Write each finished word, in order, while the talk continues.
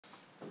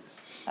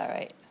All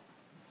right.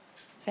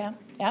 Sam?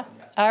 Yeah?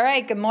 All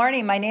right, good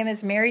morning. My name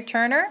is Mary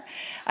Turner.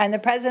 I'm the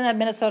president of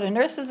Minnesota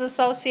Nurses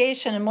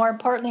Association, and more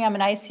importantly, I'm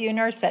an ICU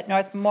nurse at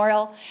North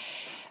Memorial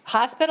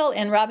Hospital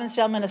in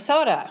Robbinsdale,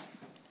 Minnesota.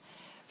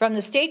 From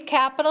the state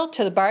capitol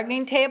to the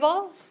bargaining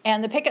table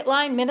and the picket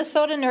line,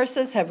 Minnesota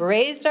nurses have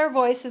raised our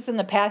voices in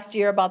the past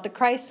year about the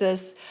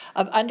crisis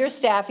of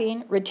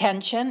understaffing,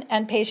 retention,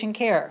 and patient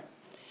care.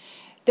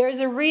 There's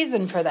a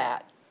reason for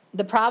that.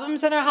 The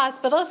problems in our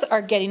hospitals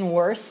are getting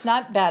worse,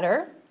 not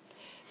better.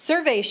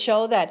 Surveys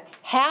show that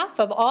half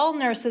of all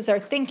nurses are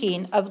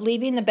thinking of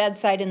leaving the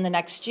bedside in the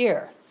next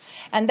year,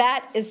 and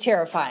that is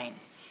terrifying.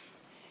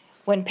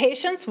 When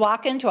patients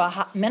walk into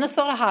a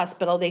Minnesota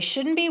hospital, they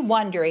shouldn't be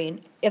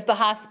wondering if the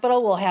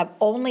hospital will have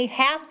only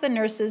half the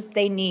nurses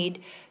they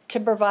need to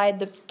provide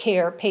the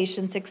care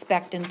patients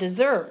expect and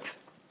deserve.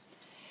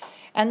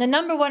 And the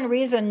number one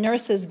reason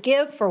nurses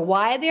give for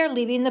why they are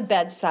leaving the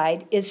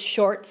bedside is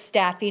short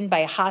staffing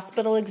by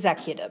hospital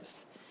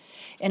executives.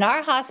 In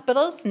our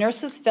hospitals,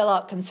 nurses fill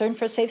out concern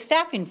for safe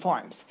staffing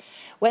forms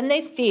when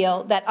they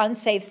feel that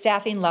unsafe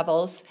staffing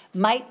levels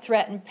might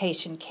threaten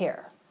patient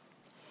care.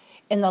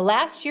 In the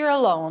last year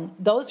alone,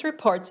 those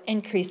reports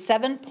increased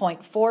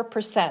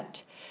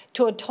 7.4%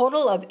 to a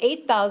total of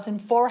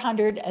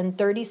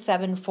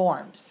 8,437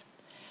 forms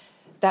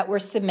that were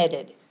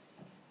submitted.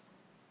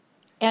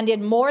 And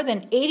in more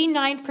than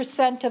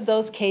 89% of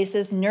those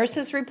cases,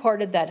 nurses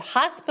reported that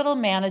hospital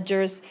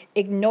managers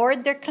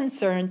ignored their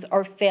concerns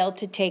or failed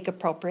to take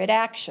appropriate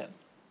action.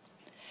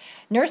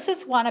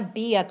 Nurses want to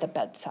be at the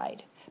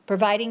bedside,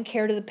 providing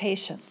care to the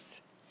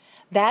patients.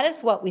 That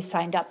is what we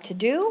signed up to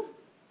do.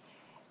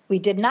 We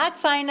did not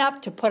sign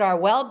up to put our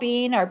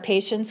well-being, our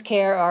patients'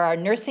 care, or our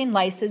nursing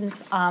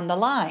license on the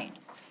line.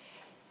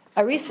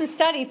 A recent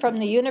study from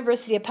the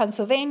University of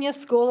Pennsylvania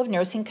School of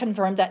Nursing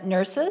confirmed that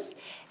nurses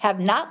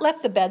have not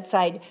left the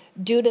bedside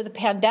due to the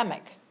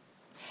pandemic,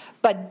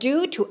 but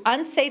due to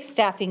unsafe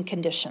staffing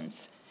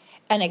conditions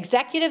and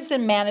executives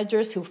and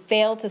managers who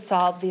fail to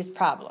solve these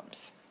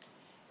problems.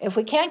 If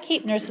we can't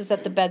keep nurses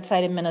at the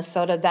bedside in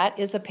Minnesota, that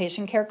is a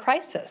patient care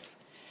crisis.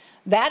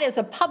 That is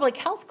a public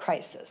health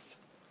crisis.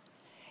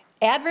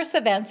 Adverse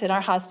events in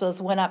our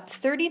hospitals went up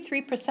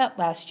 33%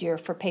 last year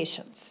for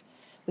patients.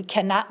 We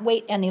cannot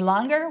wait any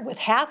longer. With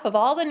half of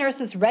all the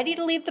nurses ready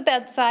to leave the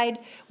bedside,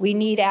 we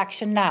need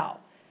action now.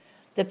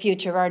 The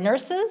future of our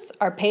nurses,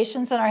 our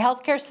patients, and our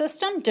healthcare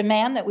system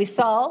demand that we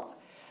solve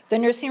the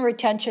nursing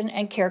retention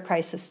and care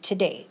crisis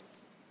today.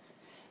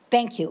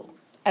 Thank you.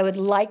 I would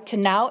like to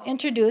now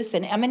introduce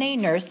an M&A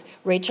nurse,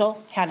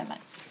 Rachel Hanneman.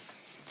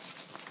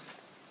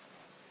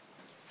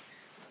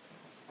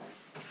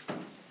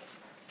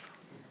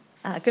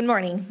 Good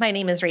morning. My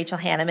name is Rachel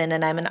Hanneman,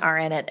 and I'm an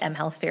RN at M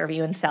Health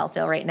Fairview in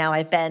Southdale right now.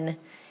 I've been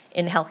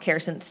in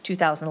healthcare since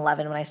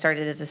 2011 when I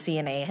started as a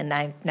CNA, and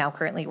I now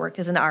currently work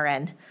as an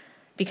RN.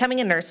 Becoming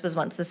a nurse was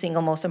once the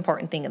single most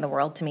important thing in the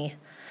world to me.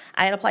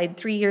 I had applied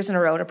 3 years in a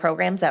row to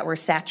programs that were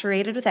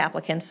saturated with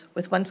applicants,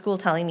 with one school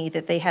telling me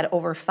that they had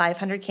over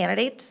 500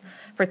 candidates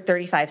for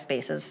 35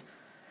 spaces.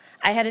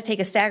 I had to take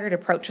a staggered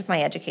approach with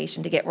my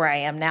education to get where I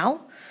am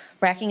now,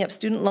 racking up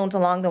student loans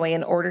along the way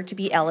in order to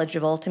be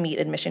eligible to meet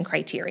admission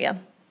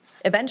criteria.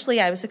 Eventually,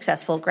 I was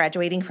successful,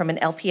 graduating from an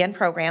LPN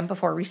program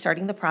before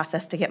restarting the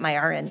process to get my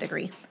RN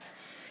degree.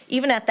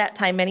 Even at that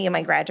time, many of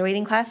my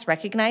graduating class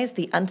recognized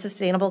the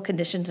unsustainable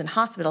conditions in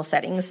hospital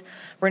settings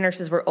where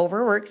nurses were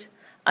overworked,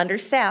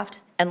 understaffed,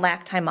 and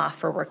lacked time off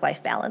for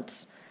work-life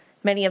balance.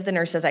 Many of the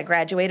nurses I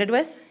graduated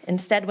with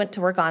instead went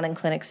to work on in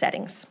clinic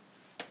settings.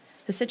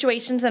 The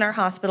situations in our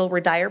hospital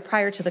were dire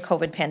prior to the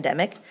COVID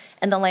pandemic,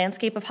 and the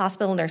landscape of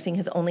hospital nursing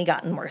has only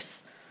gotten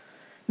worse.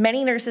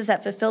 Many nurses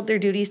that fulfilled their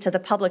duties to the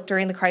public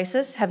during the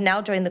crisis have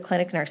now joined the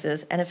clinic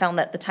nurses and have found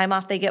that the time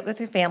off they get with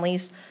their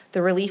families,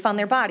 the relief on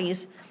their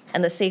bodies,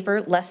 and the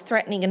safer, less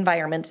threatening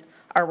environment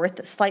are worth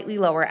the slightly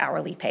lower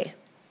hourly pay.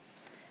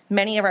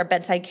 Many of our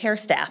bedside care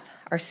staff,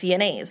 our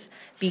CNAs,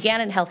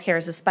 began in healthcare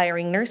as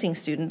aspiring nursing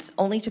students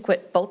only to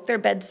quit both their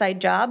bedside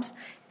jobs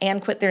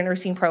and quit their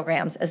nursing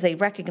programs as they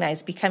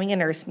recognize becoming a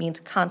nurse means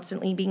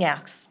constantly being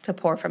asked to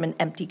pour from an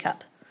empty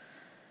cup.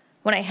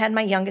 When I had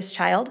my youngest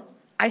child,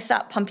 I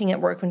stopped pumping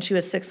at work when she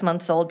was 6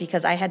 months old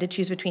because I had to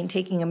choose between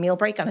taking a meal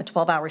break on a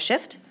 12-hour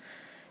shift,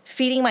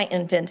 feeding my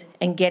infant,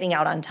 and getting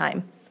out on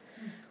time.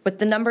 With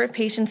the number of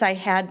patients I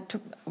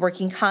had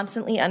working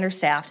constantly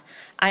understaffed,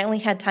 I only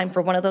had time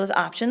for one of those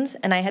options,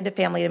 and I had a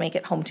family to make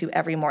it home to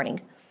every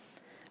morning.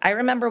 I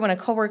remember when a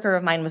coworker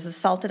of mine was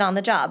assaulted on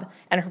the job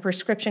and her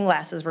prescription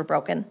glasses were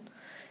broken.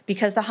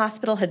 Because the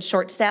hospital had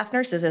short-staffed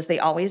nurses, as they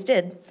always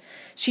did,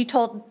 she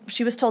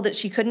was told that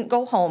she couldn't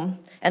go home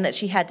and that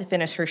she had to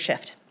finish her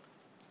shift.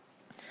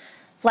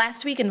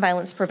 Last week in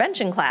violence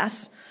prevention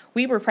class,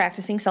 we were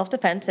practicing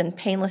self-defense and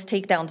painless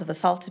takedowns of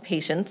assaulted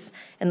patients,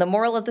 and the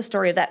moral of the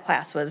story of that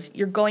class was,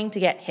 you're going to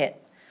get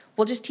hit.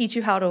 We'll just teach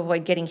you how to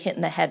avoid getting hit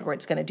in the head where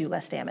it's going to do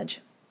less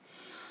damage.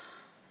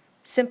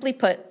 Simply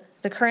put,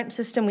 the current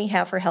system we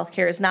have for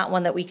healthcare is not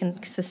one that we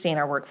can sustain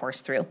our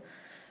workforce through.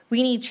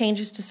 We need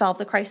changes to solve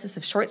the crisis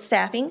of short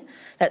staffing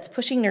that's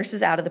pushing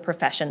nurses out of the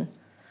profession.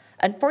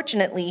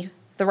 Unfortunately,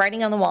 the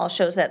writing on the wall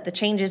shows that the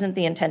change isn't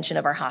the intention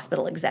of our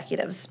hospital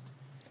executives.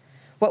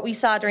 What we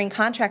saw during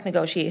contract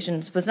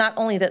negotiations was not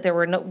only that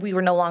we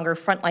were no longer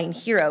frontline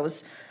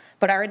heroes,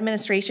 but our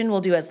administration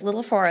will do as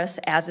little for us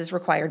as is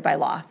required by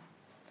law.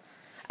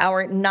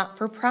 Our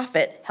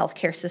not-for-profit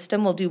healthcare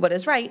system will do what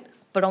is right,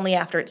 but only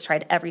after it's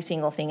tried every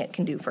single thing it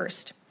can do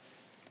first.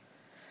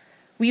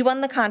 We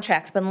won the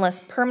contract, but unless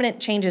permanent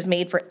change is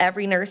made for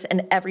every nurse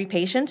and every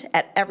patient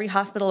at every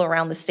hospital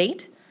around the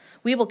state,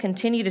 we will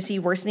continue to see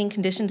worsening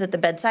conditions at the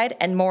bedside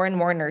and more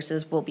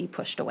nurses will be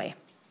pushed away.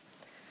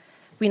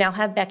 We now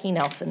have Becky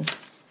Nelson.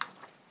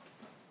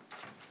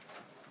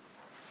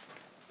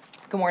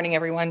 Good morning,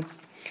 everyone.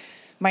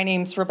 My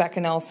name's Rebecca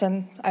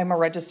Nelson. I'm a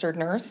registered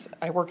nurse.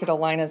 I work at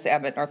Alina's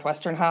Abbott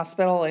Northwestern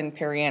Hospital in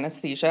peri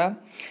anesthesia.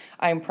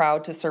 I'm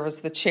proud to serve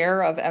as the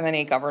chair of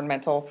M&A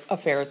Governmental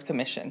Affairs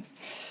Commission.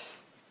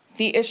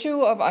 The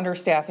issue of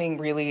understaffing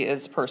really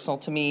is personal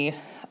to me.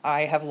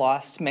 I have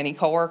lost many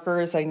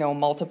coworkers. I know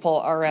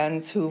multiple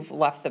RNs who've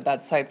left the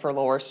bedside for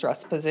lower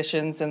stress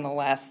positions in the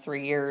last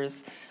 3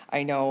 years.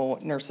 I know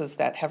nurses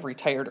that have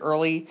retired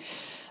early.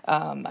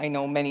 I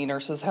know many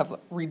nurses have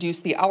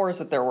reduced the hours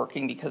that they're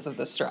working because of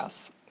the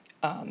stress.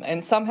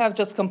 And some have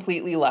just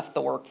completely left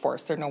the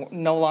workforce. They're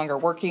no longer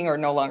working or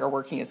no longer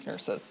working as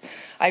nurses.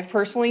 I've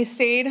personally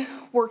stayed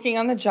working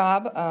on the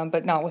job,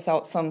 but not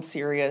without some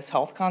serious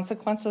health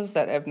consequences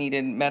that have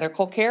needed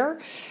medical care.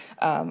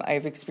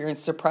 I've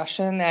experienced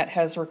depression that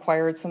has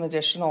required some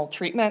additional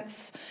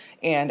treatments,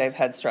 and I've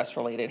had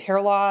stress-related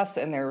hair loss,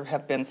 and there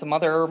have been some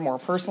other more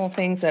personal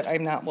things that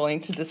I'm not willing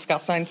to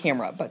discuss on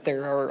camera, but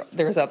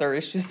there's other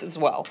issues as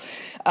well.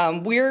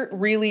 We're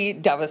really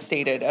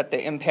devastated at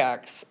the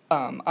impacts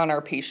on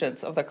our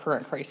patients of the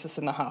current crisis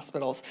in the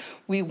hospitals.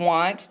 We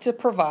want to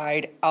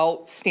provide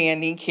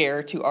outstanding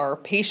care to our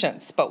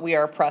patients, but we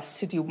are pressed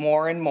to do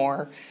more and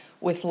more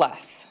with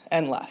less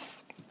and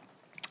less.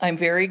 I'm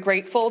very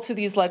grateful to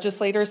these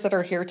legislators that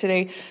are here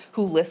today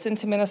who listen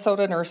to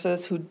Minnesota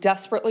nurses who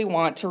desperately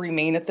want to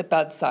remain at the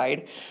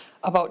bedside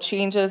about what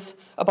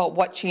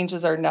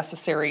changes are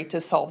necessary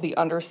to solve the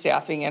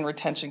understaffing and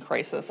retention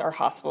crisis our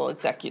hospital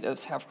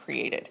executives have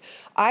created.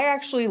 I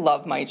actually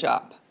love my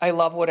job. I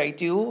love what I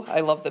do.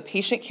 I love the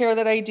patient care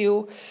that I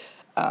do.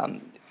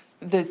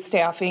 The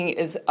staffing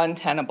is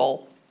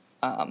untenable,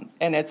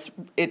 and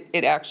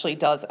it actually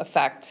does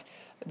affect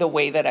the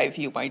way that I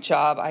view my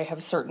job. I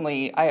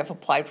have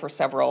applied for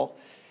several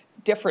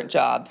different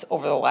jobs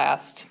over the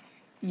last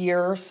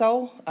year or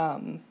so.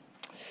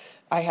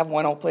 I have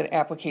one open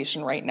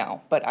application right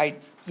now, but I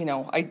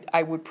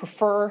would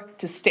prefer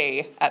to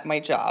stay at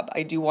my job.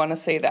 I do want to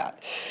say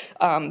that.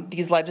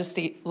 These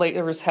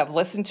legislators have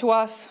listened to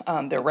us.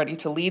 They're ready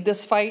to lead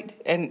this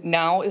fight, and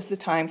now is the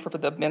time for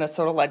the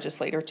Minnesota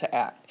legislator to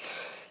act.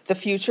 The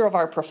future of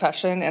our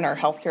profession and our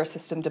healthcare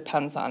system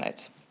depends on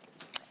it.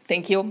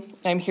 Thank you.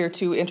 I'm here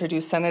to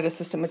introduce Senate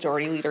Assistant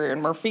Majority Leader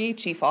Erin Murphy,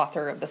 chief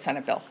author of the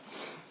Senate bill.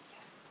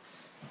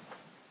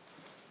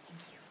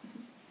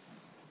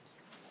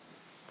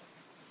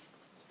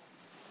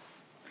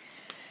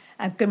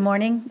 Good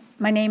morning.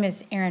 My name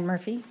is Erin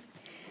Murphy.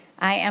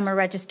 I am a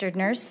registered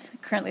nurse,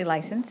 currently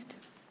licensed.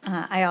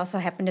 I also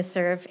happen to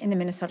serve in the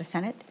Minnesota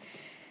Senate,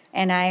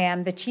 and I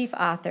am the chief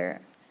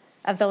author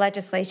of the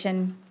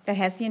legislation that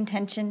has the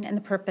intention and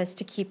the purpose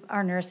to keep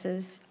our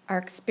nurses, our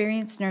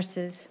experienced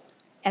nurses,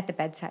 at the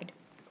bedside.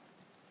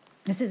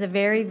 This is a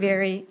very,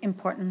 very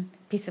important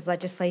piece of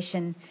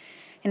legislation,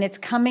 and it's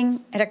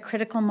coming at a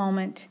critical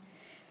moment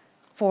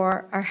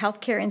for our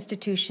healthcare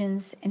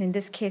institutions, and in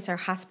this case, our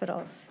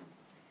hospitals,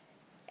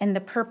 and the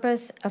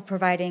purpose of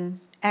providing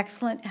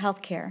excellent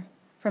healthcare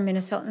for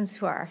Minnesotans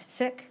who are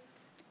sick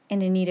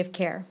and in need of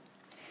care.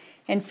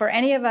 And for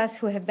any of us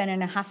who have been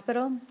in a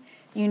hospital,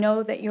 you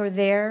know that you're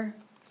there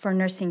for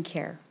nursing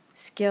care,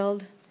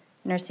 skilled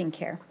nursing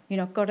care. You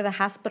don't go to the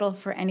hospital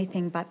for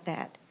anything but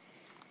that.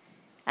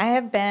 I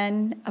have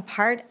been a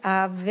part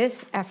of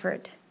this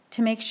effort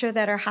to make sure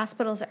that our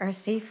hospitals are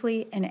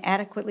safely and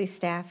adequately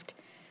staffed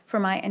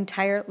for my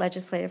entire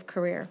legislative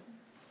career.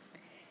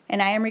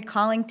 And I am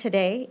recalling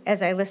today,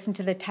 as I listen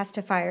to the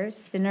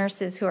testifiers, the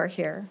nurses who are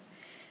here,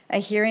 a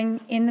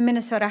hearing in the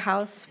Minnesota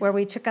House where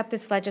we took up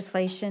this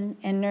legislation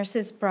and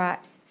nurses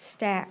brought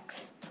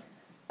stacks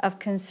of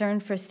concern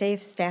for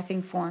safe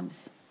staffing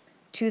forms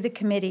to the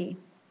committee,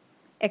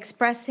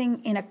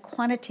 expressing in a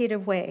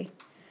quantitative way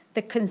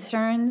the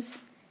concerns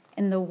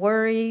and the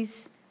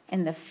worries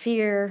and the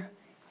fear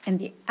and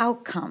the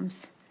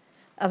outcomes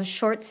of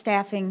short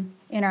staffing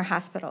in our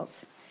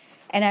hospitals.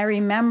 And I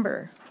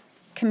remember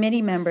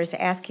committee members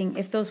asking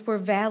if those were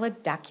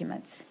valid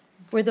documents,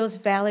 were those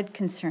valid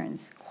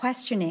concerns,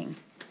 questioning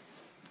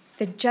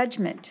the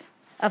judgment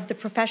of the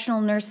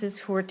professional nurses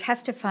who were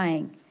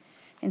testifying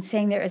and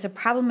saying there is a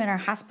problem in our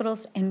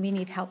hospitals and we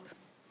need help.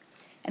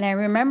 And I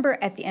remember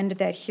at the end of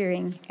that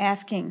hearing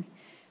asking,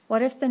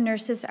 what if the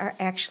nurses are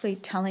actually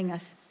telling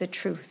us the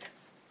truth?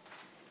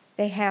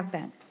 They have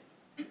been.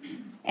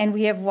 And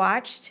we have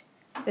watched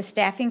the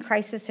staffing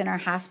crisis in our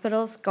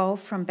hospitals go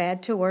from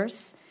bad to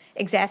worse,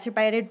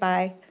 exacerbated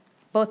by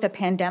both a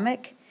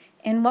pandemic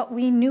and what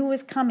we knew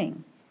was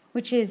coming,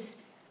 which is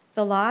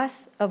the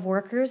loss of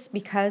workers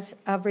because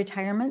of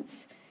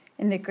retirements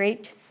and the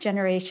great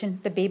generation,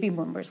 the baby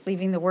boomers,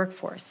 leaving the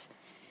workforce.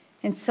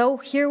 And so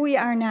here we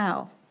are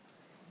now,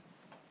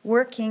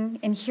 working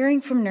and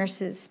hearing from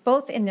nurses,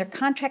 both in their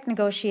contract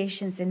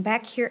negotiations and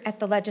back here at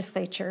the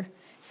legislature,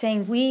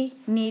 saying we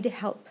need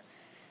help.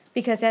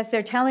 Because as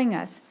they're telling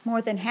us,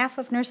 more than half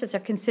of nurses are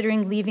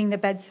considering leaving the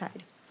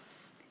bedside.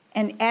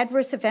 And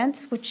adverse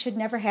events, which should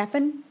never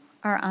happen,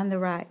 are on the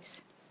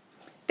rise.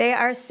 They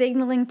are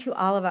signaling to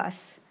all of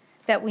us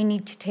that we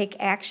need to take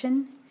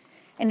action.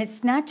 And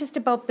it's not just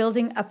about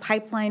building a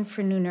pipeline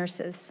for new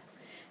nurses,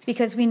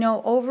 because we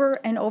know over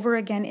and over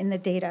again in the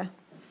data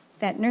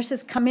that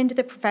nurses come into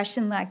the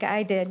profession like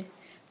I did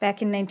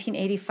back in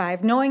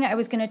 1985, knowing I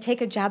was going to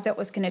take a job that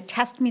was going to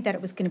test me, that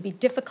it was going to be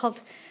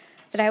difficult,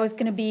 that I was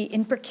going to be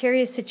in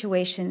precarious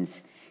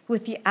situations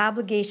with the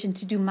obligation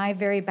to do my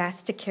very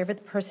best to care for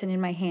the person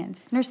in my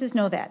hands. Nurses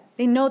know that.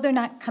 They know they're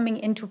not coming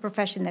into a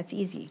profession that's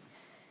easy.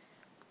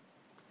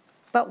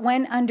 But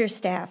when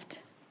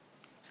understaffed,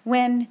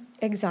 when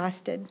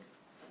exhausted,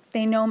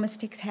 they know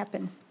mistakes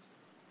happen.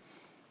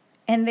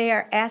 And they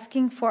are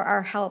asking for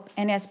our help.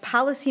 And as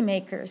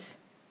policymakers,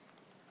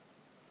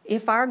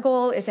 if our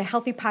goal is a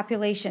healthy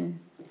population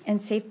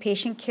and safe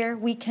patient care,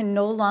 we can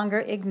no longer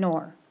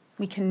ignore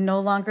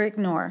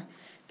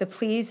the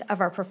pleas of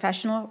our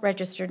professional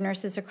registered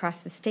nurses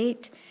across the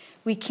state.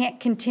 We can't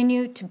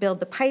continue to build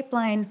the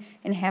pipeline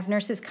and have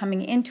nurses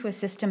coming into a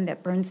system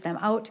that burns them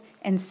out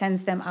and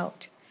sends them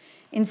out.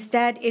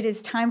 Instead, it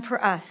is time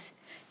for us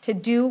to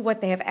do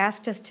what they have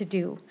asked us to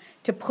do,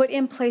 to put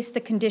in place the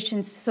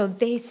conditions so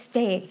they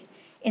stay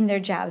in their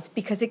jobs,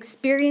 because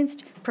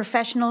experienced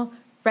professional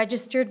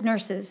registered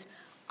nurses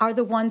are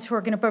the ones who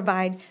are going to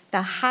provide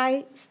the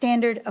high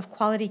standard of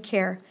quality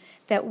care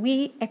that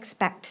we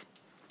expect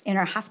in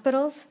our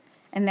hospitals,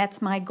 and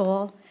that's my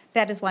goal.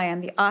 That is why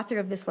I'm the author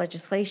of this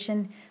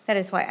legislation. That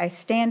is why I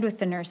stand with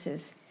the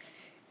nurses.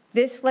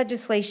 This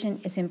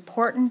legislation is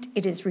important.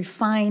 It is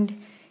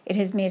refined. It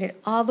has made it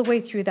all the way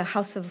through the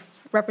House of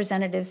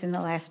Representatives in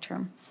the last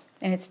term.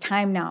 And it's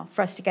time now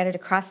for us to get it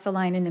across the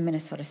line in the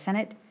Minnesota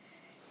Senate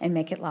and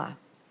make it law.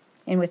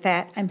 And with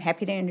that, I'm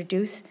happy to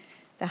introduce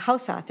the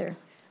House author,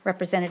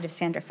 Representative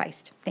Sandra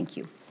Feist. Thank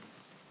you.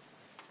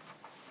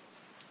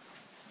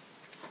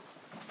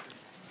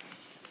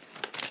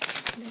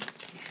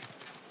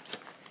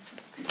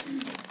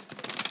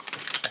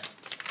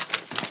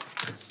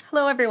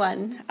 Hello,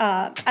 everyone.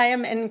 I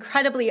am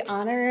incredibly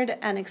honored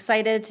and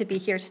excited to be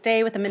here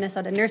today with the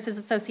Minnesota Nurses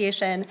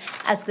Association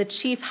as the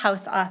chief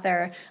House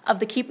author of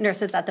the Keep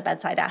Nurses at the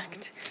Bedside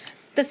Act.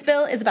 This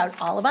bill is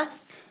about all of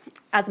us.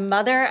 As a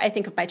mother, I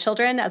think of my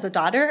children. As a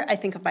daughter, I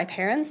think of my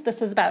parents.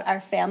 This is about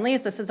our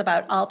families. This is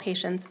about all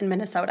patients in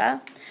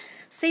Minnesota.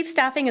 Safe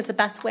staffing is the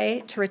best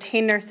way to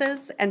retain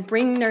nurses and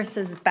bring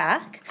nurses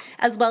back,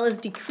 as well as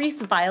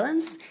decrease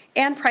violence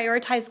and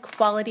prioritize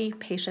quality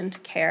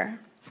patient care.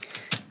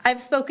 I've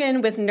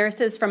spoken with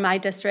nurses from my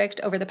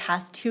district over the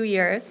past 2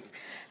 years,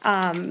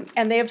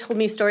 and they have told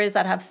me stories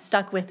that have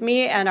stuck with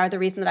me and are the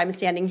reason that I'm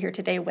standing here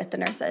today with the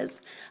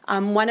nurses.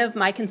 One of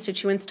my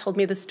constituents told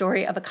me the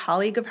story of a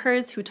colleague of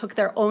hers who took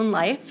their own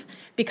life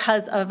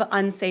because of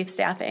unsafe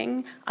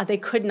staffing. They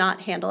could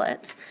not handle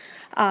it.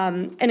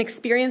 An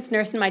experienced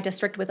nurse in my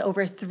district with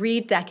over 3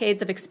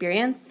 decades of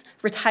experience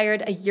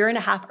retired a year and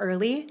a half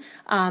early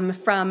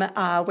from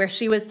where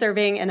she was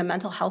serving in a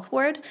mental health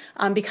ward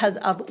because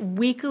of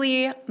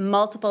weekly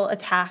multiple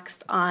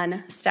attacks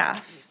on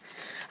staff.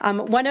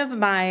 One of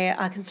my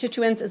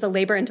constituents is a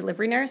labor and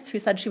delivery nurse who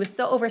said she was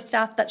so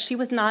overstaffed that she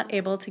was not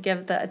able to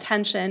give the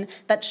attention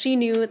that she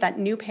knew that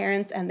new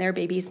parents and their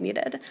babies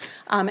needed.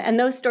 And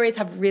those stories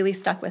have really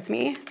stuck with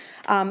me.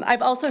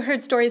 I've also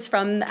heard stories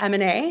from the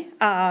M&A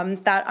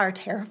that are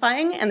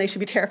terrifying, and they should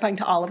be terrifying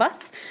to all of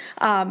us.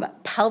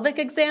 Pelvic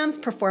exams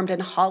performed in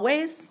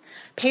hallways,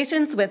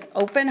 patients with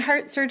open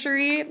heart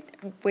surgery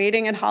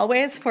waiting in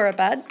hallways for a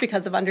bed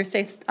because of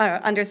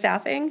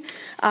understaffing,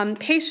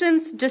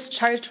 patients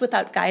discharged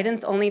without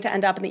guidance only to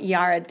end up in the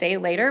ER a day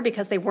later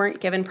because they weren't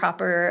given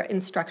proper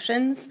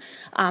instructions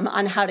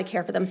on how to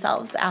care for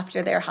themselves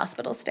after their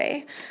hospital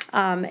stay.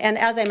 And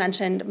as I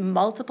mentioned,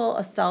 multiple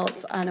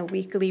assaults on a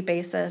weekly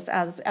basis,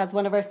 as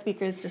one of our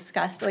speakers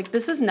discussed. Like,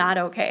 this is not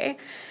okay.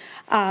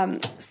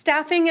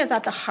 Staffing is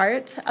at the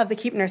heart of the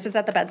Keep Nurses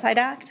at the Bedside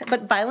Act,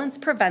 but violence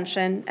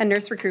prevention and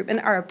nurse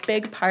recruitment are a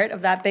big part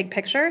of that big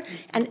picture,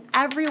 and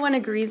everyone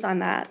agrees on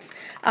that.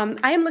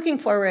 I am looking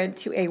forward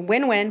to a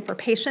win-win for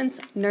patients,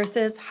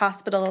 nurses,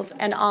 hospitals,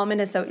 and all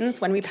Minnesotans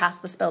when we pass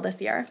this bill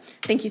this year.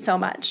 Thank you so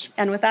much.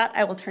 And with that,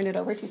 I will turn it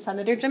over to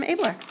Senator Jim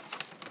Abeler.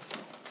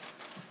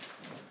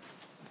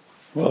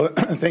 Well,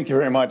 thank you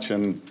very much.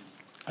 And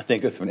I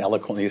think it's been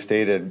eloquently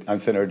stated. I'm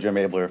Senator Jim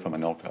Abeler from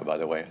R-Anoka, by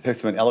the way. I think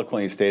it's been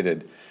eloquently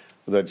stated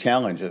the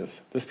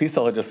challenges. This piece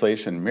of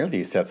legislation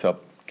merely sets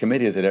up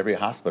committees at every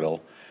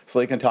hospital so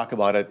they can talk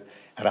about it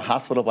at a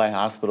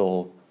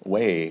hospital-by-hospital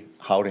way,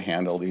 how to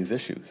handle these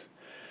issues.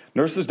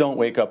 Nurses don't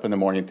wake up in the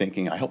morning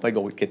thinking, I hope I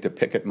get to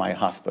picket my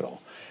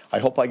hospital. I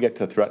hope I get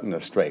to threaten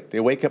a strike. They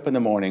wake up in the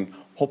morning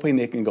hoping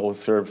they can go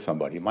serve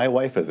somebody. My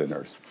wife is a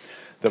nurse.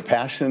 The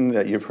passion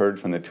that you've heard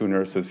from the 2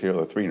 nurses here,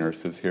 the 3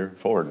 nurses here,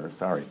 4 nurses,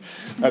 sorry.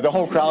 The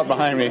whole crowd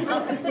behind me,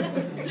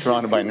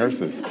 surrounded by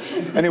nurses.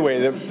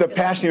 Anyway, the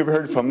passion you've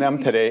heard from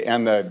them today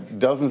and the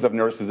dozens of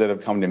nurses that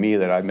have come to me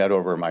that I've met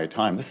over my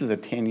time, this is a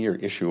 10-year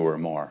issue or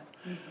more,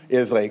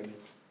 is like,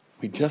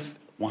 we just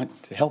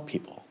want to help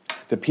people.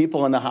 The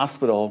people in the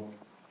hospital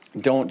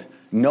don't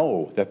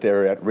know that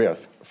they're at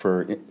risk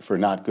for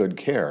not good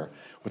care.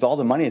 With all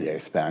the money they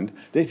spend,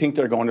 they think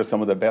they're going to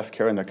some of the best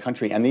care in the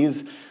country. And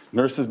these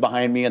nurses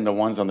behind me and the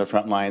ones on the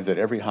front lines at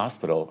every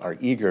hospital are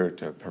eager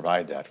to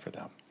provide that for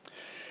them.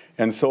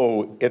 And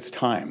so it's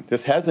time.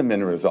 This hasn't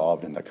been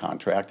resolved in the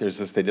contract. They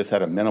just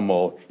had a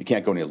minimal, you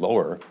can't go any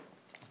lower.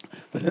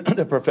 But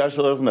the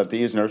professionalism that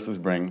these nurses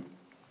bring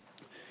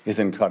is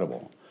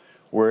incredible.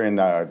 We're in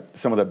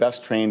some of the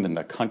best trained in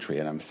the country,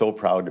 and I'm so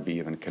proud to be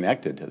even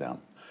connected to them.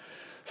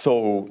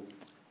 So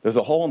there's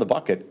a hole in the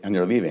bucket, and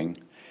they're leaving.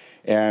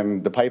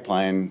 And the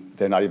pipeline,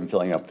 they're not even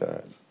filling up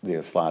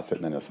the slots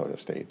at Minnesota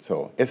State.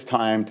 So it's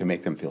time to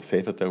make them feel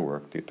safe at their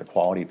work, the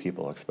quality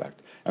people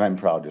expect. And I'm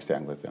proud to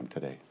stand with them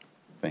today.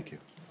 Thank you.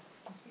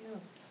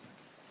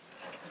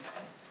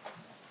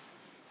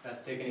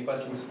 Take any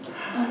questions?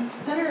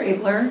 Senator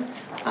Abeler,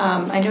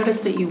 I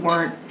noticed that you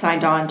weren't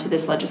signed on to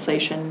this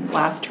legislation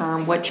last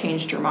term. What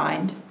changed your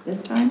mind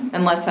this time?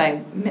 Unless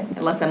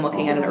I'm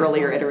looking at an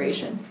earlier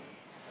iteration.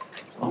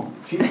 Oh,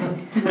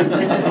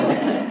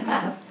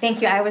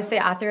 Thank you. I was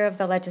the author of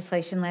the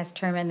legislation last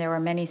term, and there were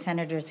many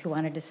senators who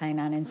wanted to sign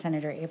on, and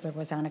Senator Abeler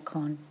was on a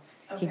clone.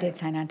 Okay. He did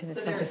sign on to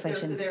this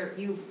legislation.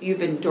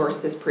 You've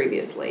endorsed this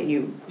previously.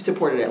 You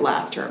supported it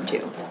last term,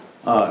 too.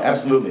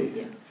 Absolutely,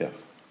 yeah.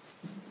 Yes.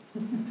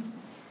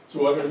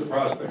 So what are the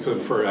prospects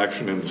for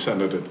action in the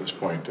Senate at this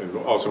point, and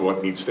also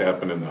what needs to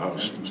happen in the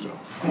House still?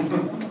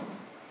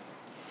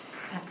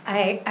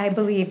 I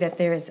believe that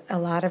there was a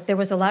lot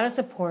of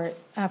support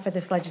for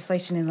this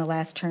legislation in the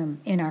last term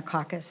in our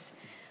caucus.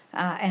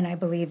 And I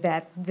believe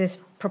that this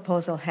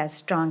proposal has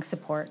strong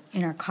support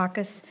in our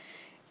caucus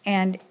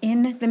and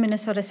in the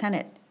Minnesota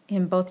Senate,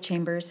 in both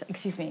chambers,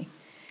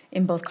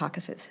 in both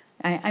caucuses.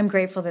 I'm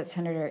grateful that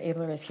Senator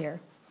Abeler is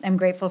here. I'm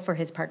grateful for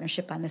his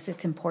partnership on this.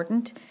 It's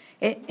important.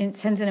 It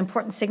sends an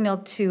important signal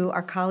to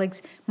our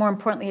colleagues. More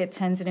importantly, it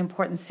sends an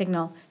important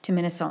signal to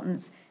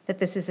Minnesotans that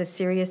this is a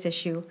serious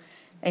issue.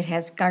 It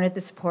has garnered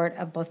the support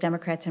of both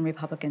Democrats and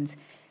Republicans,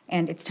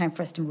 and it's time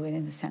for us to move it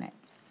in the Senate.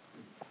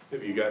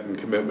 Have you gotten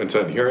commitments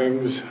on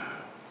hearings?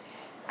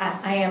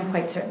 I am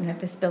quite certain that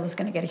this bill is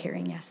going to get a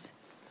hearing, yes.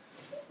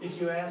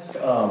 If you ask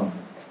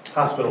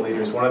hospital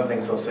leaders, one of the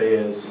things they'll say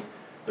is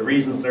the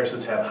reasons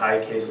nurses have high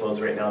caseloads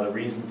right now, the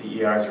reason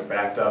the ERs are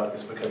backed up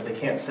is because they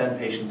can't send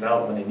patients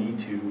out when they need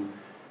to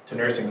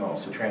nursing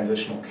homes, to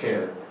transitional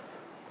care.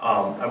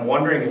 I'm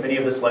wondering if any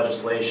of this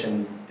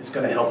legislation is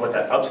going to help with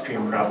that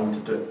upstream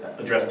problem to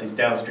address these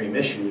downstream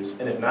issues,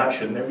 and if not,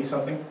 shouldn't there be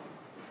something?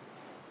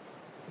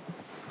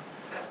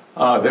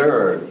 There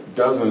are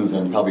dozens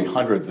and probably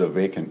hundreds of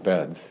vacant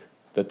beds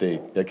that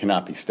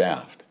cannot be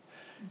staffed.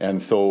 And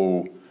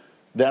so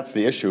that's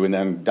the issue. And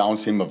then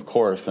downstream, of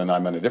course, and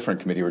I'm on a different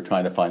committee, we're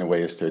trying to find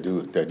ways to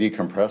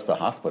decompress the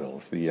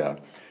hospitals. The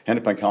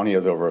Hennepin County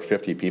has over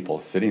 50 people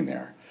sitting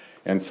there.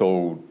 And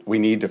so we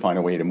need to find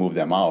a way to move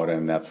them out,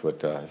 and that's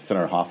what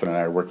Senator Hoffman and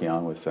I are working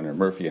on with Senator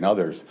Murphy and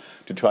others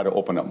to try to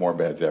open up more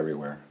beds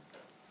everywhere.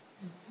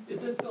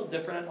 Is this bill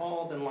different at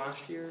all than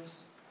last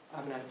year's? I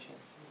haven't had a chance.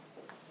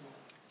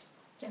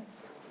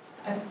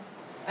 Yeah.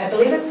 I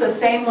believe it's the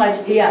same,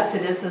 yes,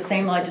 it is the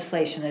same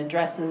legislation. It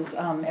addresses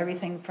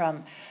everything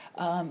from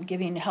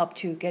giving help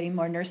to getting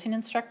more nursing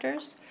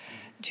instructors,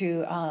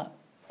 to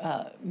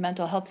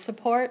mental health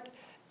support,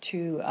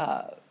 to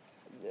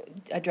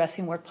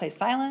addressing workplace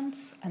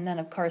violence, and then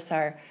of course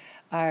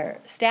our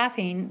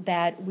staffing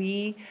that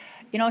we,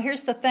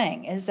 here's the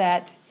thing, is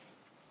that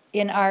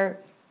in our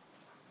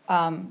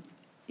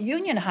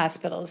union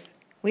hospitals,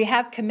 we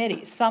have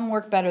committees. Some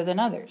work better than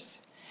others.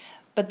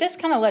 But this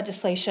kind of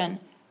legislation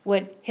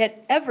would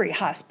hit every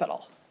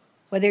hospital,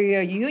 whether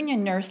you're a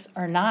union nurse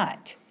or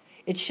not.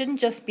 It shouldn't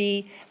just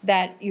be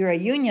that you're a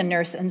union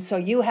nurse and so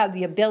you have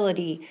the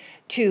ability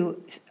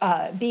to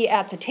be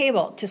at the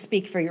table to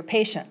speak for your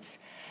patients.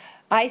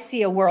 I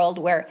see a world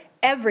where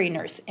every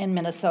nurse in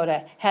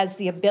Minnesota has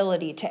the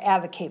ability to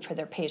advocate for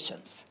their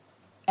patients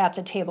at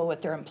the table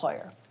with their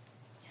employer.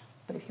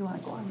 But if you want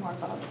to go on more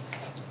about it.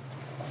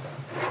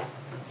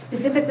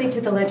 Specifically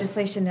to the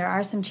legislation, there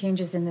are some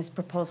changes in this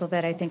proposal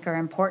that I think are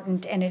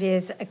important, and it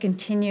is a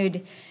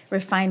continued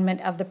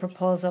refinement of the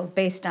proposal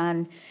based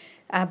on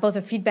both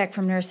the feedback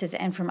from nurses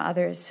and from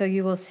others. So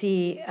you will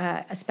see,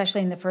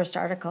 especially in the first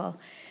article,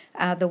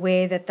 the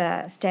way that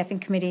the staffing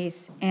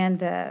committees and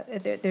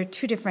there are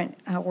 2 different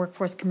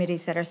workforce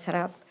committees that are set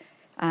up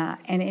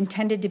and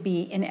intended to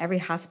be in every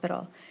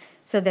hospital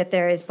so that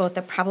there is both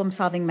a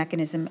problem-solving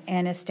mechanism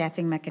and a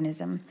staffing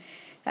mechanism.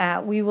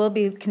 We will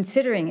be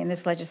considering in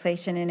this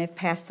legislation, and if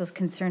passed, those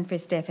concern for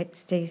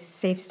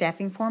safe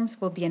staffing forms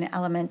will be an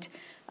element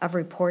of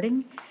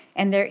reporting,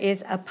 and there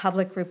is a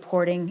public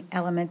reporting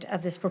element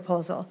of this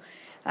proposal.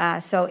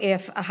 So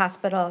if a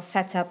hospital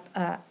sets up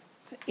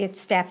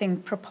its staffing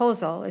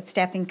proposal, its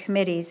staffing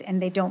committees,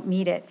 and they don't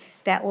meet it,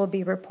 that will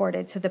be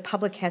reported. So the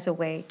public has a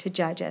way to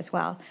judge as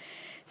well.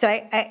 So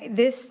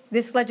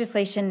this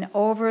legislation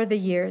over the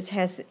years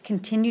has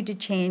continued to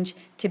change,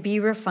 to be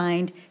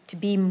refined, to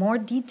be more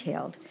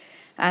detailed,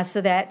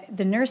 so that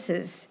the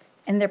nurses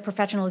and their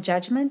professional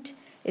judgment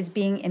is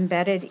being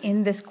embedded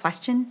in this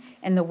question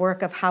and the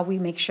work of how we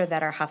make sure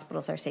that our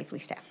hospitals are safely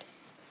staffed.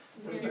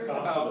 What's the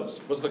cost of this?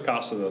 What's the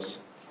cost of this?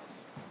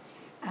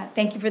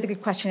 Thank you for the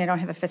good question. I don't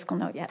have a fiscal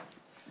note yet.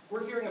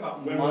 We're hearing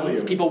about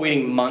months, people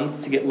waiting months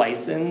to get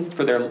licensed,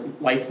 for their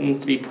license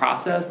to be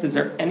processed. Is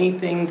there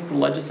anything the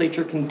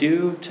legislature can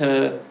do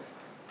to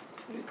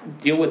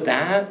deal with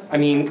that? I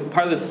mean,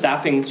 part of the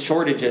staffing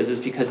shortages is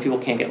because people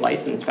can't get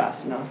licensed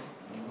fast enough.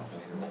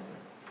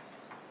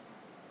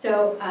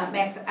 So,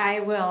 Max,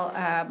 I'm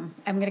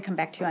going to come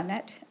back to you on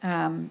that.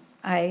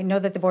 I know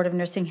that the Board of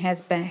Nursing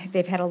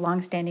they've had a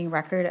long-standing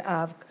record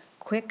of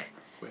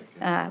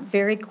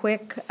very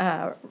quick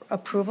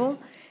approval.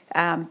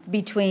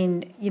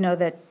 Between,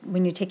 that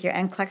when you take your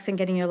NCLEX and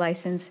getting your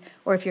license,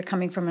 or if you're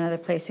coming from another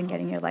place and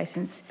getting your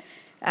license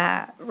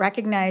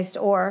recognized,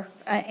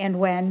 and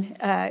when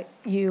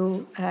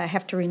you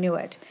have to renew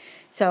it.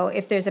 So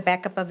if there's a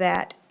backup of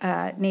that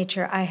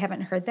nature, I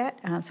haven't heard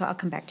that, so I'll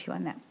come back to you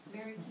on that.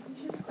 Mary, can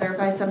you just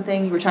clarify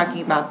something? You were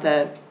talking about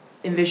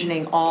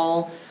envisioning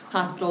all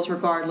hospitals,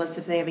 regardless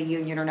if they have a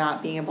union or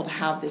not, being able to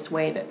have this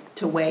way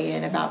to weigh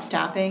in about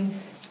staffing.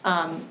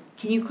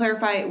 Can you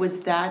clarify,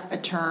 was that a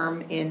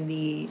term in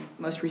the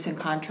most recent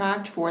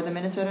contract for the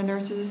Minnesota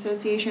Nurses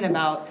Association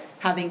about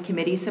having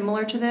committees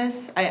similar to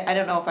this? I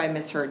don't know if I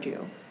misheard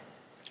you.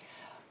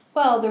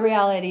 Well, the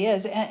reality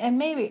is, and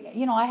maybe,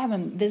 I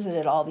haven't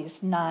visited all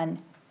these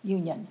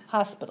non-union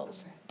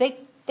hospitals.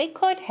 They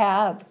could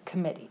have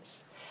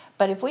committees,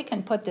 but if we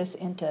can put this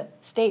into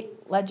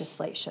state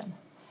legislation,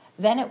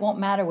 then it won't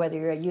matter whether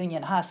you're a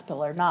union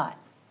hospital or not.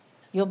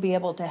 You'll be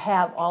able to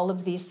have all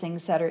of these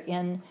things that are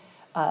in.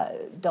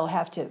 They'll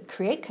have to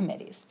create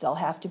committees. They'll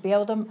have to be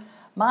able to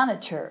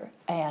monitor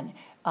and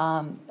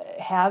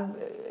have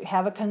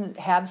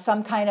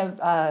some kind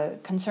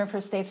of concern for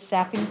safe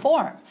staffing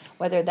form,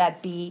 whether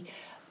that be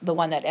the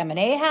one that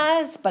M&A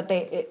has, but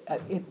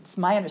it's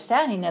my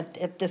understanding that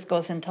if this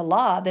goes into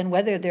law, then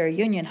whether they're a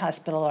union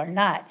hospital or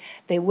not,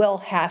 they will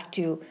have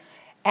to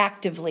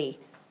actively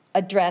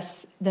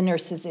address the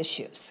nurses'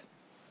 issues.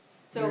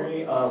 So,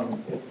 Mary,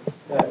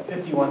 that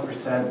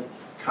 51%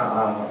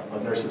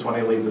 of nurses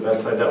wanting to leave the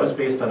bedside, that was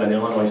based on an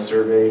Illinois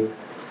survey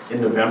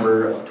in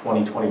November of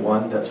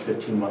 2021. That's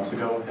 15 months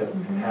ago. Have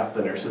half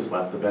the nurses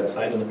left the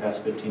bedside in the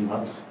past 15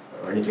 months,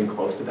 or anything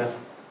close to that?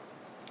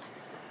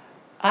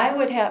 I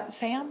would have,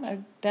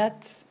 Sam,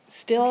 that's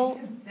still...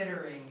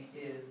 Considering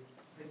is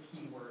the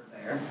key word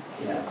there.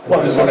 Yeah. Well,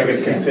 I'm just wondering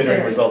if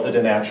considering resulted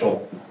in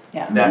actual,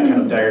 that kind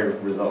of dire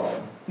result.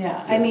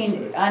 Yeah, I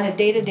mean, on a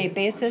day-to-day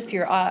basis,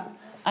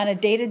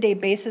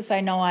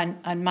 I know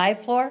on my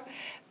floor,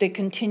 they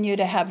continue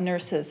to have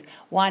nurses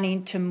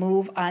wanting to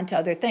move on to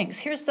other things.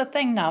 Here's the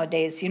thing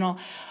nowadays,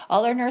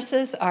 all our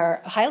nurses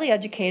are highly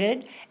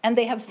educated and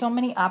they have so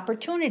many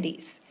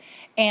opportunities.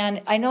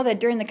 And I know that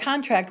during the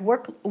contract,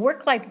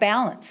 work-life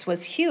balance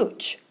was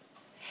huge.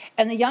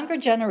 And the younger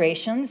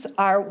generations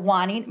are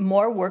wanting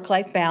more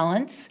work-life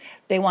balance.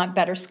 They want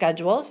better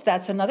schedules.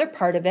 That's another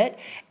part of it.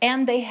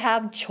 And they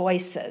have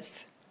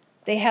choices.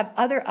 They have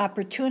other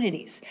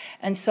opportunities.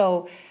 And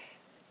so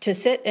to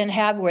sit and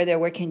have where they're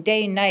working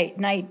day, night,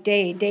 night,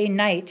 day, day,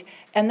 night,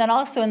 and then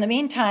also in the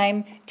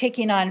meantime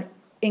taking on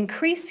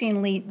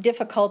increasingly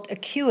difficult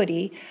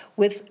acuity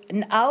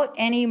without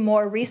any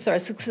more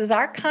resources, because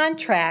our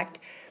contract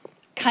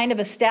kind of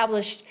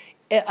established,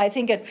 I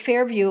think at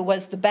Fairview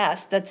was the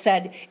best, that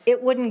said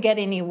it wouldn't get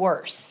any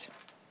worse.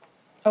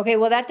 Okay,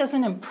 well that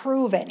doesn't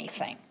improve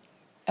anything.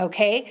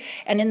 Okay,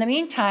 and in the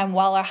meantime,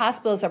 while our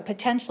hospitals are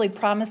potentially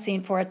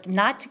promising for it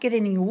not to get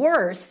any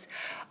worse,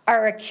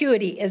 our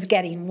acuity is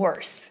getting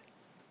worse.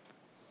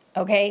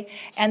 Okay,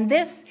 and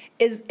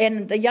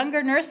and the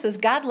younger nurses,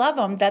 God love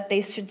them, that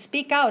they should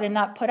speak out and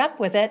not put up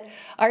with it,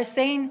 are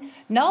saying,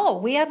 no,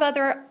 we have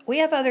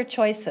other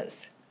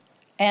choices.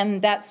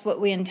 And that's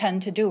what we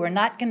intend to do. We're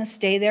not going to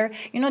stay there.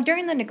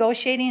 During the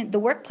negotiating, the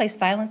workplace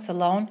violence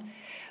alone,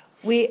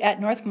 we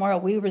at North Memorial,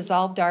 we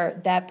resolved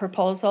that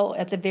proposal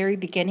at the very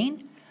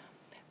beginning.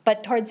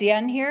 But towards the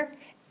end here,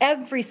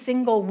 every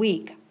single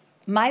week,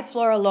 my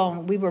floor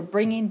alone, we were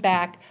bringing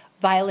back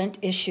violent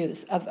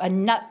issues of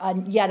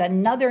yet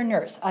another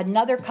nurse,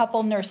 another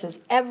couple nurses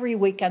every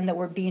weekend that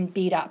were being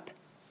beat up.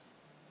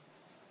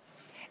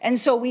 And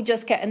so we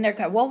just get, and they're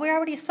going, well, we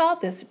already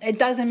solved this. It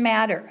doesn't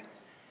matter.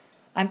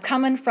 I'm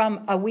coming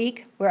from a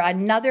week where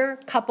another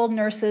couple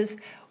nurses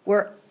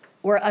were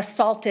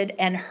assaulted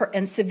and hurt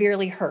and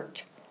severely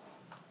hurt.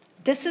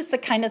 This is the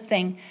kind of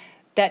thing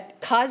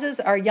that causes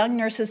our young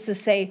nurses to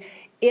say,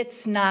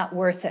 it's not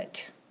worth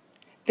it.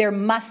 There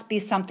must be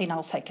something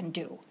else I can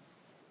do.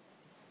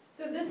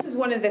 So this is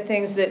one of the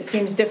things that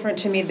seems different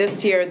to me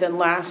this year than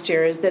last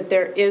year, is that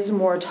there is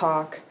more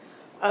talk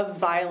of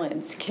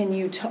violence. Can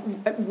you,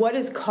 what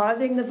is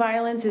causing the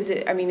violence? Is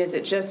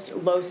it just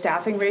low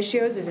staffing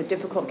ratios? Is it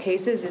difficult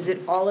cases? Is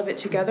it all of it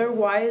together?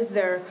 Why is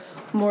there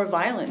more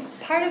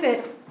violence? Part of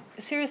it,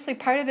 seriously,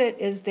 part of it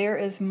is there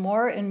is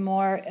more and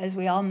more, as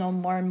we all know,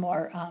 more and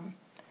more,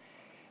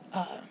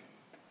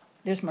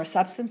 there's more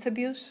substance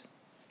abuse.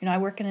 You know, I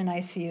work in an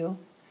ICU.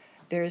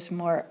 There's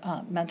more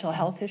mental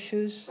health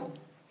issues,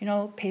 you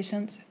know,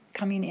 patients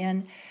coming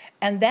in.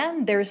 And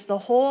then there's the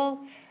whole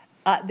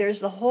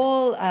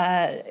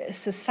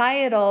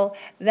societal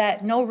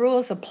that no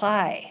rules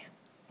apply.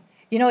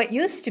 You know, it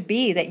used to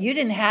be that you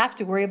didn't have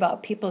to worry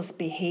about people's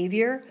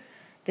behavior,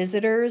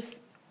 visitors,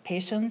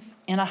 patients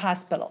in a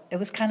hospital. It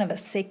was kind of a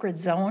sacred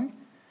zone.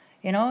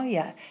 You know,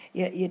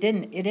 you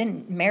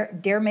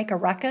didn't dare make a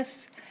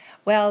ruckus.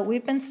 Well,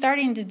 we've been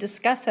starting to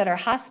discuss at our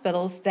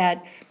hospitals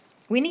that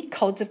we need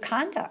codes of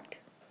conduct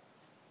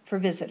for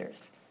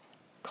visitors,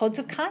 codes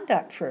of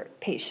conduct for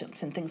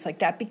patients and things like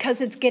that,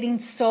 because it's getting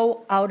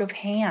so out of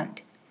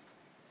hand.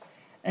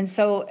 And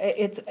so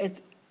it's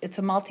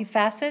a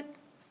multifaceted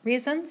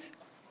reasons,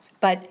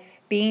 but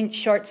being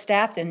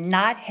short-staffed and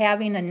not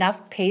having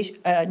enough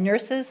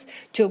nurses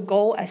to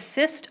go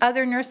assist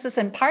other nurses,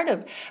 and part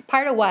of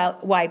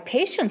why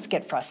patients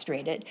get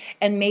frustrated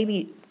and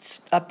maybe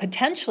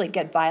potentially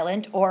get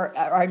violent or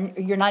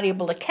you're not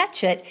able to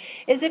catch it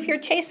is if you're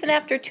chasing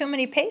after too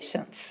many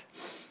patients.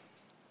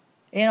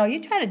 You know, you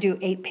try to do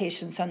 8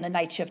 patients on the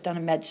night shift on a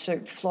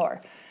med-surg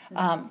floor,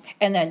 and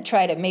then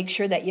try to make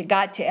sure that you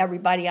got to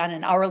everybody on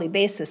an hourly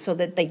basis so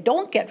that they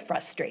don't get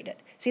frustrated.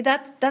 See,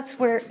 that's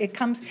where it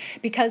comes,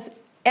 because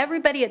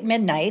everybody at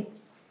midnight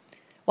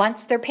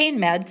wants their pain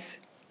meds,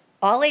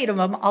 all 8 of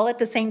them, all at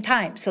the same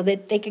time, so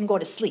that they can go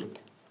to sleep.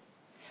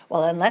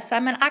 Well, unless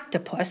I'm an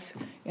octopus,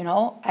 you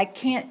know, I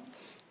can't,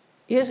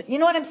 you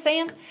know what I'm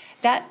saying?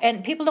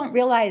 And people don't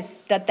realize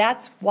that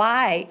that's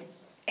why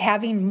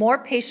having more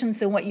patients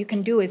than what you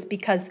can do is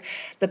because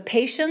the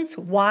patients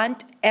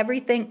want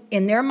everything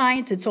in their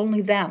minds, it's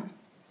only them.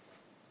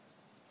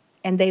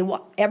 And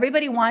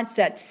everybody wants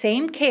that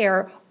same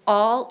care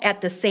all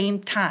at the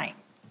same time.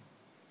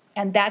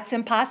 And that's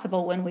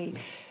impossible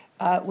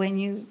when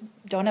you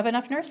don't have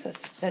enough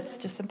nurses. That's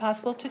just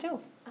impossible to do.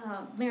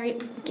 Mary,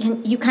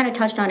 you kind of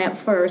touched on it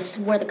first,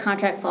 where the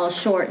contract falls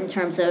short in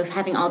terms of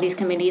having all these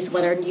committees,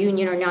 whether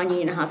union or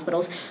non-union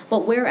hospitals.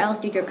 But where else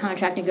did your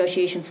contract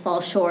negotiations fall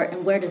short,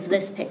 and where does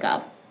this pick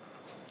up?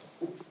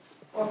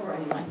 Or for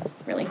anyone,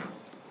 really?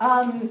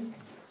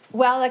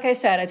 Well, like I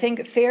said, I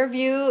think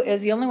Fairview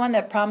is the only one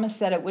that promised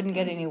that it wouldn't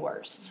get any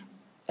worse.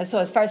 And so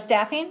as far as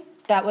staffing,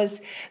 that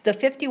was the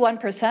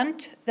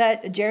 51%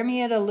 that Jeremy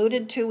had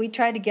alluded to. We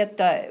tried to get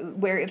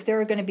where if there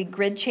were going to be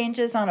grid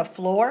changes on a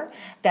floor,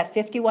 that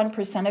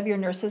 51% of your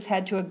nurses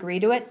had to agree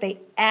to it. They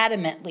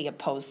adamantly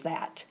opposed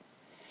that.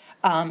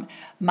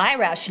 My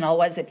rationale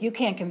was if you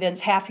can't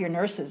convince half your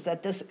nurses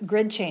that this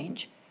grid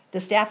change,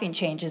 the staffing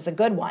change is a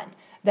good one,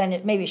 then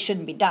it maybe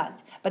shouldn't be done.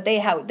 But they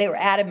were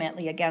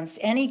adamantly against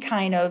any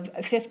kind of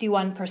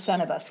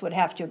 51% of us would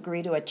have to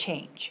agree to a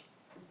change.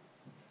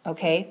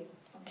 Okay?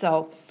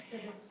 So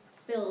this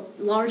bill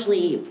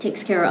largely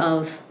takes care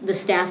of the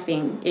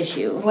staffing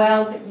issue.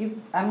 Well,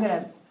 I'm going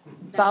to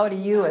bow to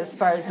you as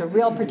far as the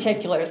real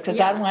particulars, because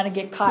I don't want to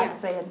get caught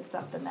saying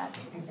something that.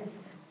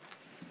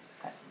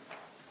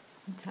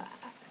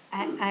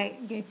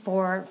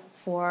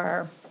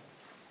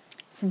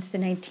 Since the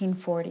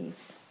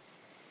 1940s,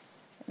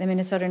 the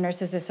Minnesota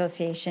Nurses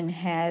Association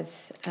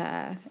has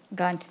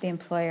gone to the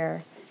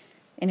employer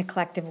in a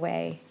collective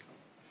way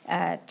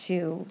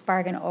to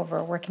bargain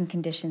over working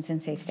conditions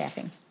and safe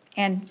staffing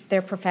and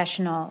their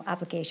professional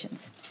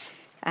obligations.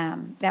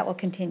 That will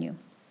continue.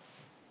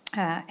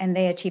 And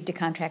they achieved a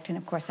contract, and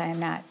of course I am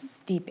not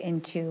deep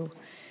into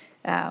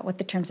what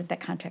the terms of that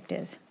contract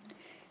is.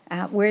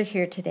 We're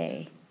here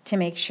today to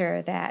make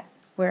sure that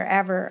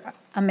wherever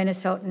a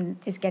Minnesotan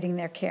is getting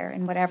their care,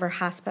 in whatever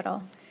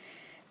hospital,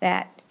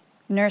 that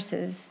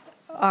nurses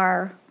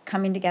are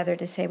coming together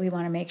to say we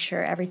want to make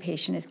sure every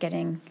patient is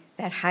getting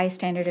that high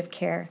standard of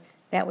care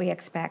that we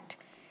expect.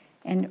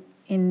 And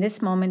in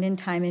this moment in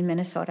time in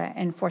Minnesota,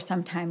 and for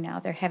some time now,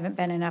 there haven't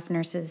been enough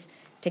nurses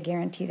to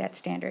guarantee that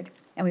standard.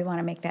 And we want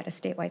to make that a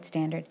statewide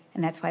standard,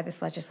 and that's why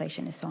this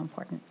legislation is so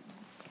important.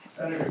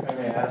 Senator, if I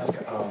may ask,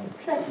 Could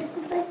I say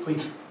something?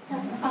 Please.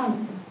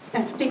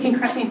 And somebody can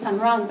correct me if I'm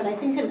wrong, but I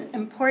think an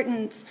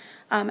important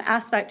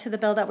aspect to the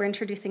bill that we're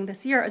introducing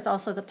this year is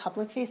also the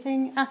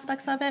public-facing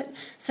aspects of it.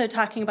 So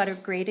talking about a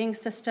grading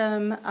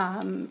system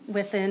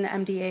within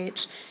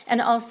MDH,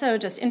 and also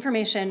just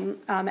information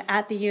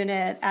at the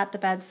unit, at the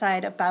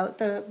bedside, about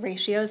the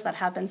ratios that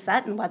have been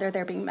set and whether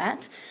they're being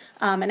met.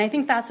 And I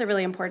think that's a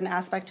really important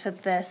aspect to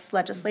this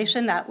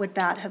legislation that would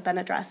not have been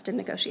addressed in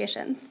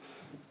negotiations.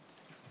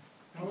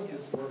 How would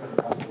this work on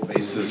a practical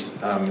basis?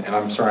 And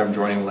I'm sorry I'm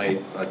joining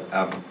late, but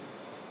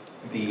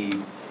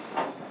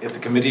if the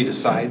committee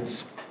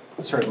decides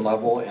a certain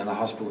level and the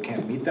hospital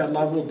can't meet that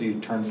level, do you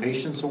turn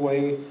patients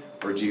away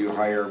or do you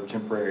hire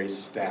temporary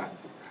staff?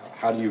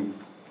 How do you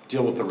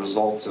deal with the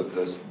results of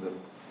this,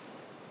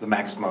 the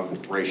maximum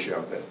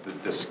ratio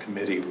that this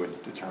committee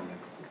would determine,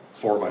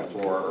 floor by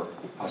floor or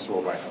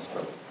hospital by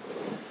hospital?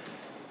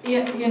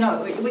 Yeah, you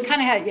know, we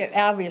kind of had,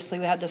 obviously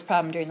we had this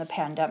problem during the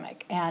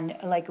pandemic, and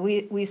like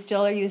we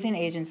still are using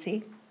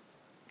agency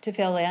to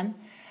fill in.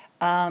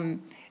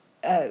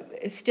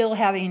 Still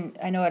having,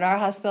 I know at our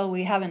hospital,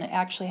 we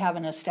actually have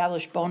an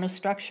established bonus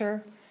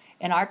structure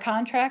in our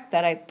contract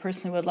that I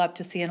personally would love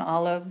to see in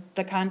all of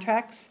the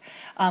contracts.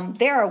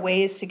 There are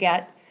ways to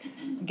get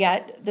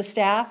the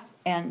staff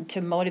and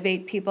to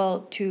motivate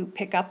people to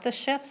pick up the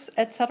shifts,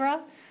 et cetera.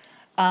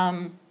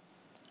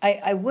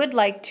 I would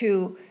like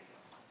to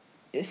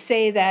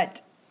say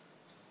that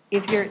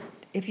if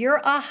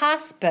you're a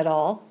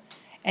hospital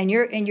and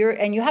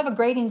you have a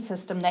grading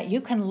system that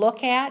you can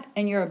look at,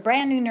 and you're a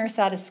brand new nurse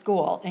out of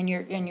school and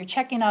you're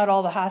checking out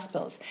all the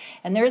hospitals,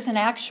 and there's an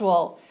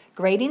actual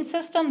grading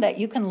system that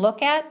you can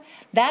look at,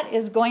 that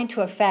is going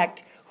to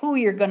affect who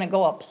you're going to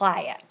go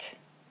apply it.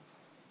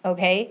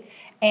 Okay?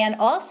 And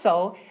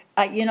also,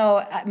 you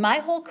know, my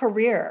whole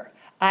career,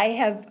 I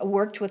have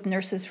worked with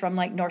nurses from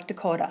like North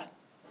Dakota.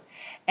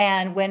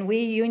 And when we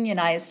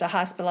unionized a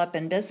hospital up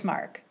in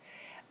Bismarck,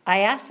 I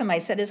asked them, I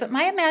said, is it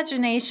my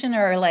imagination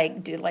or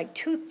like, do like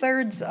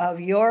 2/3 of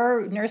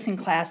your nursing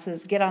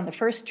classes get on the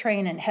first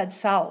train and head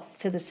south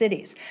to the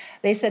cities?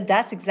 They said,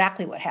 that's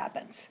exactly what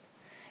happens.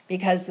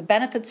 Because the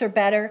benefits are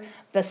better,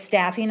 the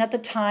staffing at the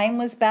time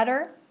was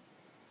better,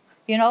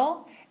 you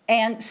know?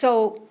 And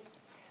so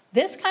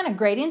this kind of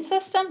grading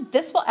system,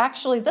 this will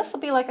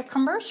be like a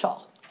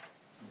commercial.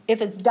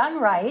 If it's done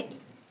right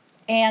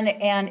and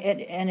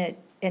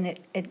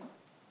it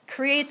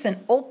creates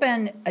an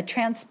open, a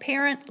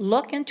transparent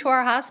look into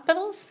our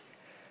hospitals,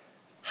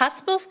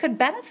 hospitals could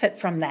benefit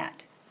from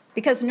that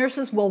because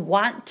nurses will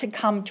want to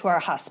come to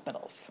our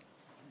hospitals.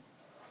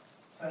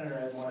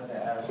 Senator, I wanted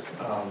to ask,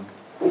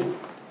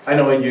 I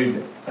know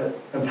you'd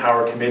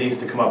empower committees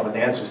to come up with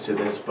answers to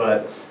this,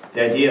 but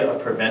the idea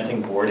of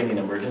preventing boarding in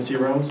emergency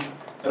rooms,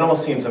 it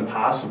almost seems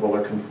impossible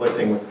or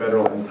conflicting with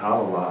federal and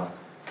Powell law.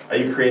 Are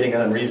you creating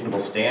an unreasonable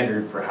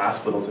standard for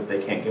hospitals if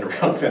they can't get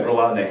around federal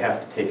law and they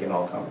have to take in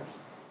all comers?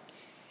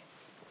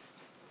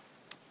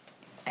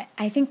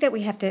 I think that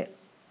we have to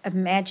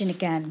imagine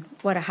again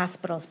what a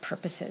hospital's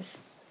purpose is.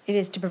 It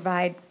is to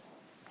provide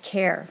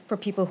care for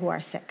people who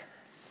are sick.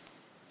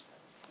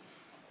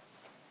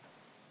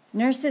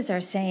 Nurses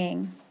are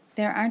saying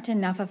there aren't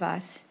enough of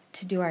us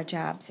to do our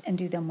jobs and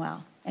do them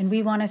well. And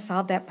we want to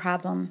solve that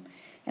problem,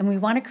 and we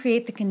want to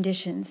create the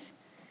conditions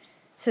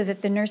so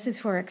that the nurses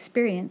who are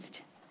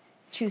experienced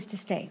choose to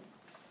stay.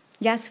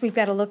 Yes, we've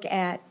got to look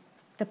at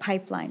the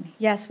pipeline.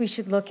 Yes, we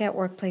should look at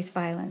workplace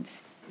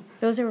violence.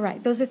 Those are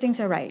right. Those are things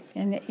are right.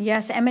 And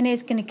yes, M&A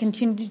is going to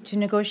continue to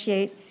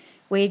negotiate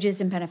wages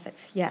and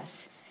benefits.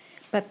 Yes.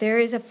 But there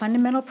is a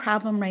fundamental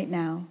problem right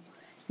now.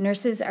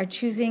 Nurses are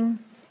choosing,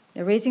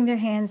 they're raising their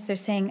hands, they're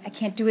saying, I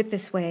can't do it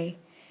this way.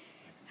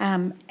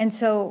 And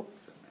so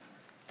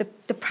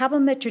the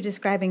problem that you're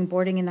describing,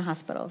 boarding in the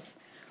hospitals,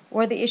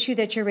 or the issue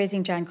that you're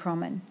raising, John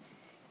Croman,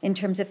 in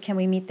terms of can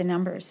we meet the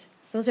numbers,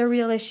 those are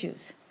real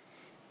issues.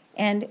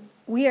 And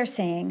we are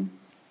saying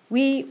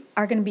we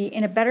are going to be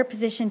in a better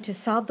position to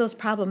solve those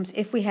problems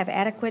if we have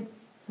adequate,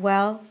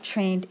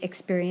 well-trained,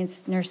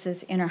 experienced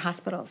nurses in our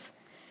hospitals.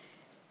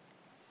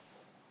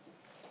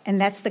 And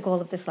that's the goal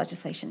of this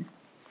legislation.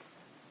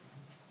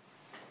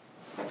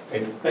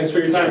 Okay, thanks for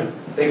your time.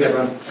 Thanks,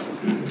 everyone.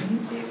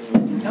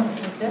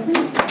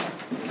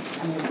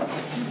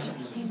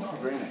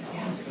 Very nice.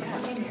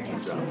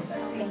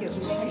 Thank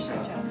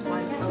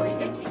you.